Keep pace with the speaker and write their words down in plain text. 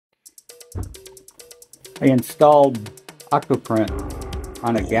I installed Octoprint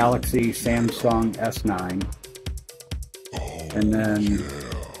on a Galaxy Samsung S9 and then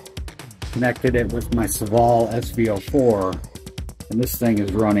connected it with my Sovol SV04, and this thing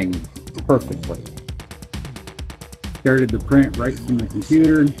is running perfectly. Started the print right from the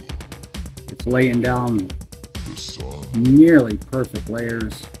computer. It's laying down nearly perfect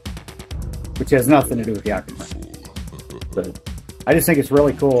layers, which has nothing to do with the Octoprint. But I just think it's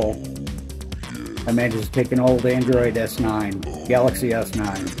really cool. I managed to take an old Android S9, Galaxy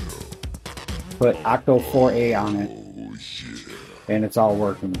S9, put Octo 4A on it, and it's all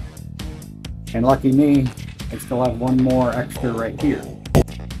working. And lucky me, I still have one more extra right here.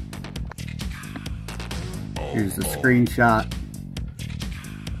 Here's the screenshot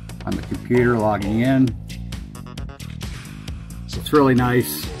on the computer logging in. It's really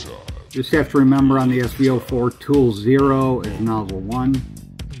nice. Just have to remember on the SV04, tool 0 is nozzle 1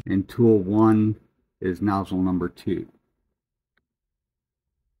 and tool 1 is nozzle number 2.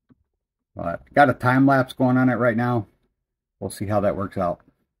 Got a time lapse going on it right now. We'll see how that works out.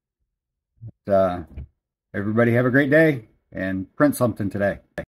 Everybody have a great day and print something today.